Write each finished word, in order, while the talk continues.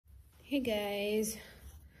Hey guys,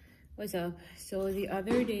 what's up? So the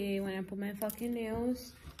other day when I put my fucking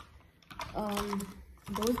nails,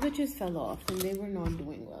 those bitches fell off and they were not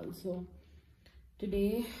doing well. So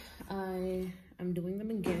today I am doing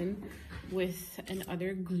them again with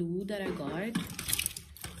another glue that I got.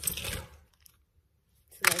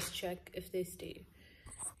 So let's check if they stay.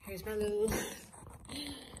 Here's my little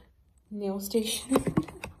nail station.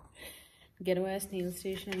 Ghetto ass nail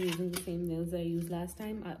station. I'm using the same nails that I used last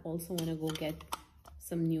time. I also want to go get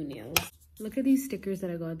some new nails. Look at these stickers that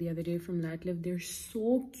I got the other day from Latlive. They're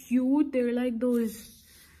so cute. They're like those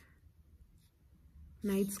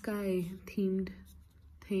night sky themed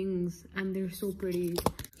things and they're so pretty.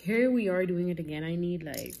 Here we are doing it again. I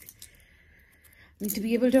need to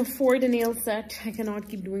be able to afford a nail set. I cannot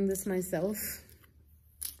keep doing this myself.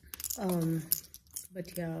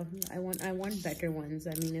 But yeah, I want better ones.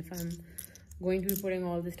 I mean, if I'm going to be putting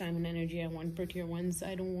all this time and energy, I want prettier ones.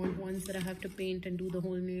 I don't want ones that I have to paint and do the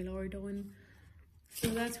whole nail art on. So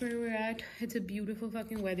that's where we're at. It's a beautiful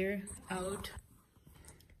fucking weather out.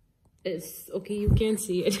 It's okay, you can't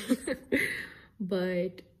see it.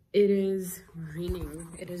 But it is raining.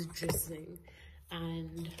 It is drizzling.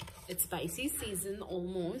 And it's spicy season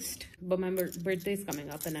almost. But my birthday's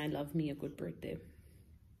coming up and I love me a good birthday.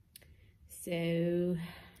 So,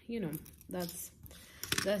 you know, that's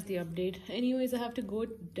the update. Anyways, I have to go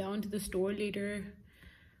down to the store later,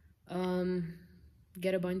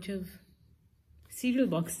 get a bunch of cereal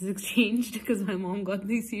boxes exchanged because my mom got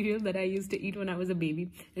the cereal that I used to eat when I was a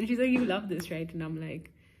baby. And she's like, you love this, right? And I'm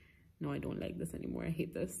like, no, I don't like this anymore. I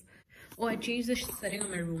hate this. Oh, I changed the setting of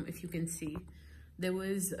my room, if you can see. There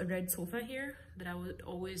was a red sofa here that I would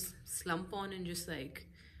always slump on and just like,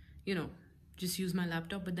 you know, just use my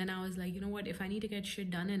laptop. But then I was like, you know what, if I need to get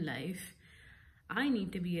shit done in life, I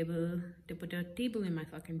need to be able to put a table in my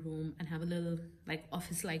fucking room and have a little like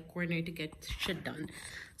office-like corner to get shit done.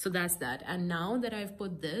 So that's that. And now that I've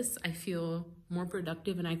put this, I feel more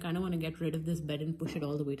productive and I kind of want to get rid of this bed and push it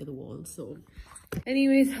all the way to the wall. So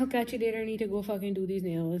anyways, I'll catch you later. I need to go fucking do these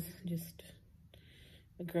nails. Just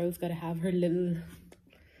the girl's gotta have her little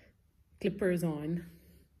clippers on.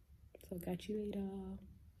 So I'll catch you later.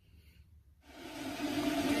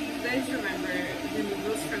 You guys remember the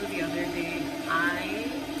noodles from the other day? I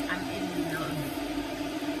am in love.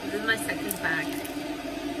 This is my second pack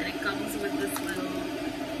and it comes with this little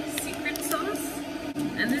secret sauce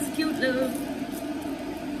and this cute little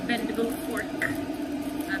bendable fork.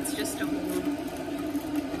 That's just a whole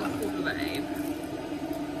vibe.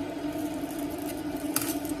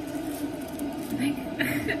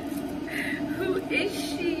 Who is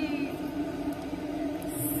she?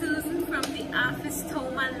 From the office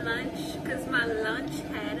stole my lunch because my lunch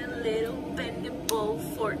had a little bendable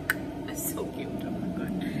fork. It's so cute. Oh my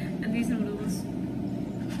god. And these noodles,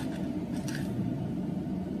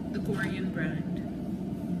 the Korean brand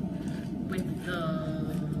with the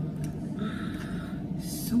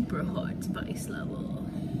super hot spice level.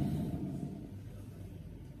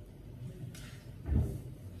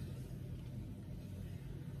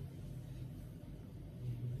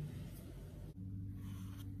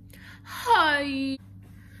 Hi!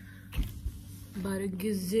 About a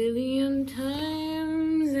gazillion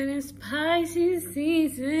times in a spicy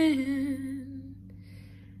season.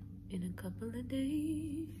 In a couple of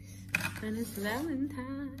days, and it's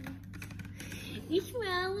Valentine's. It's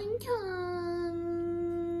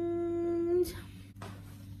Valentine's.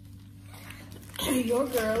 Your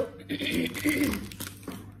girl is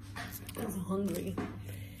hungry.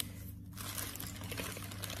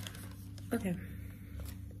 Okay.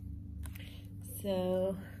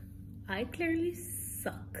 So I clearly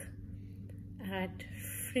suck at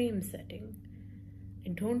frame setting. I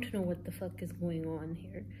don't know what the fuck is going on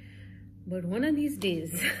here. But one of these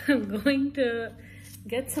days, I'm going to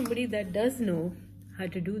get somebody that does know how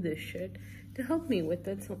to do this shit to help me with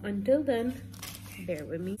it. So until then, bear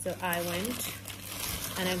with me. So I went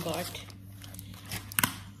and I got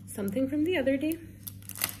something from the other day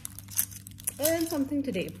and something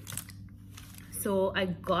today. So I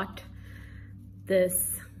got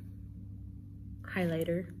this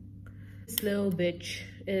highlighter. This little bitch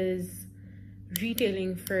is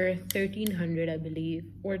retailing for $1,300, I believe,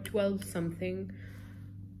 or 12 something,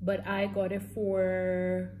 but I got it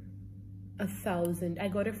for 1,000. I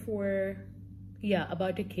got it for, yeah,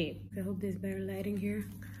 about $1,000. I hope there's better lighting here.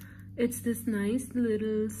 It's this nice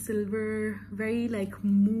little silver, very like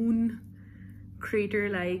moon crater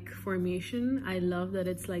like formation. I love that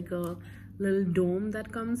it's like a little dome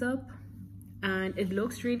that comes up. And it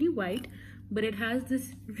looks really white, but it has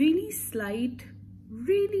this really slight,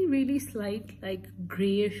 really slight, like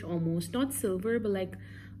grayish almost, not silver, but like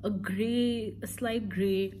a slight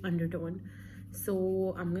gray undertone.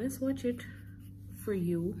 So I'm gonna swatch it for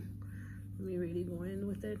you. Let me really go in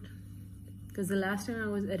with it, because the last time I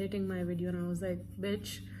was editing my video and I was like,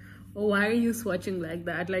 bitch, oh, why are you swatching like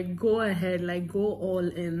that? Like, go ahead, like, go all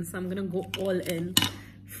in. So I'm gonna go all in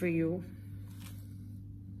for you.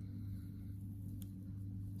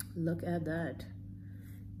 Look at that.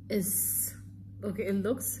 It's okay, it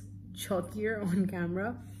looks chalkier on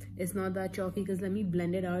camera. It's not that chalky, because let me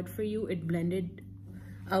blend it out for you. It blended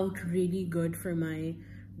out really good for my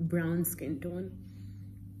brown skin tone.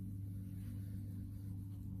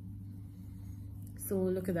 So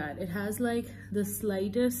look at that. It has like the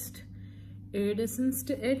slightest iridescence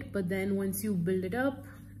to it, but then once you build it up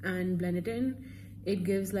and blend it in, it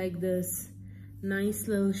gives like this nice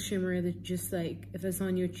little shimmer that just like, if it's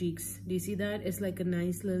on your cheeks, do you see that? It's like a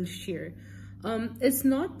nice little sheer. It's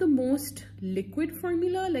not the most liquid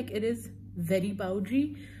formula, like it is very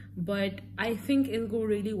powdery, but I think it'll go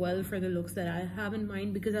really well for the looks that I have in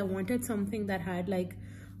mind, because I wanted something that had like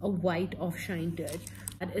a white off shine to it.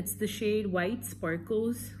 It's the shade White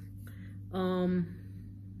Sparkles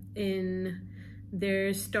in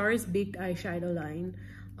their Stars Baked eyeshadow line.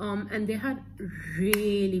 And they had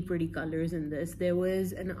really pretty colors in this. There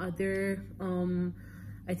was another,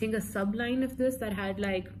 I think a sub-line of this that had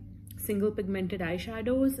like single pigmented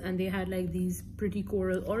eyeshadows, and they had like these pretty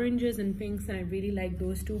coral oranges and pinks, and I really like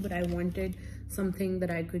those too, but I wanted something that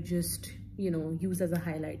I could just, you know, use as a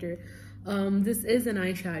highlighter. This is an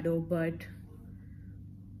eyeshadow, but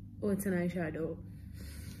oh, it's an eyeshadow.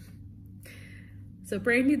 So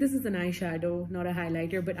apparently this is an eyeshadow, not a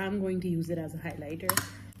highlighter, but I'm going to use it as a highlighter.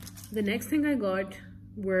 The next thing I got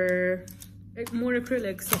were more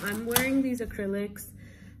acrylics. So I'm wearing these acrylics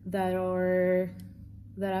that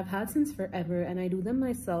I've had since forever, and I do them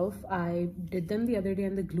myself. I did them the other day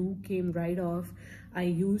and the glue came right off. I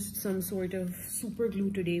used some sort of super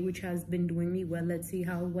glue today, which has been doing me well. Let's see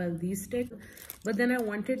how well these stick. But then I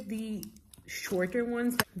wanted the shorter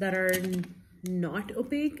ones that are not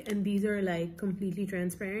opaque, and these are like completely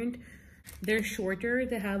transparent. They're shorter,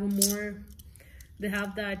 they have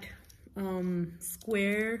that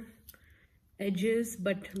square edges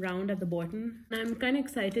but round at the bottom. I'm kind of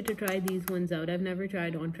excited to try these ones out. I've never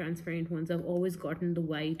tried on transparent ones. I've always gotten the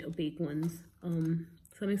white opaque ones.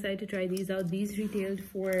 So I'm excited to try these out. These retailed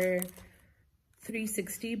for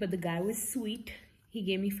 $360, but the guy was sweet. He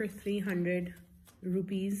gave me for 300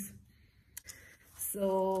 rupees.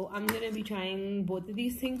 So I'm gonna be trying both of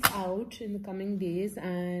these things out in the coming days,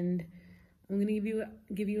 and I'm gonna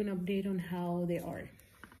give you an update on how they are.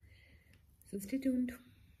 So stay tuned.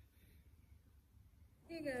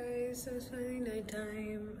 Hey guys, so it's finally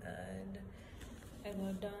nighttime and I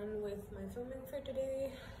got done with my filming for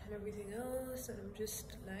today and everything else, and I'm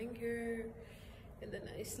just lying here in the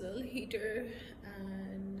nice little heater,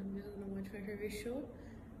 and I'm just gonna watch my favorite show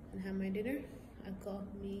and have my dinner. I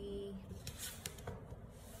got me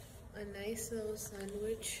a nice little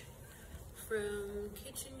sandwich from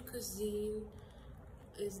Kitchen Cuisine.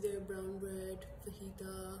 Is their brown bread,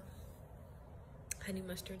 fajita, honey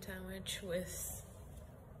mustard sandwich with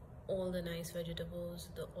all the nice vegetables,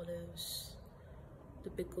 the olives, the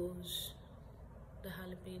pickles, the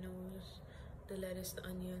jalapenos, the lettuce, the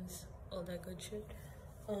onions, all that good shit.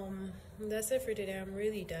 That's it for today. I'm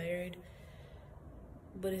really tired,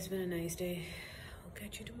 but it's been a nice day. I'll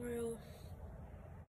catch you tomorrow.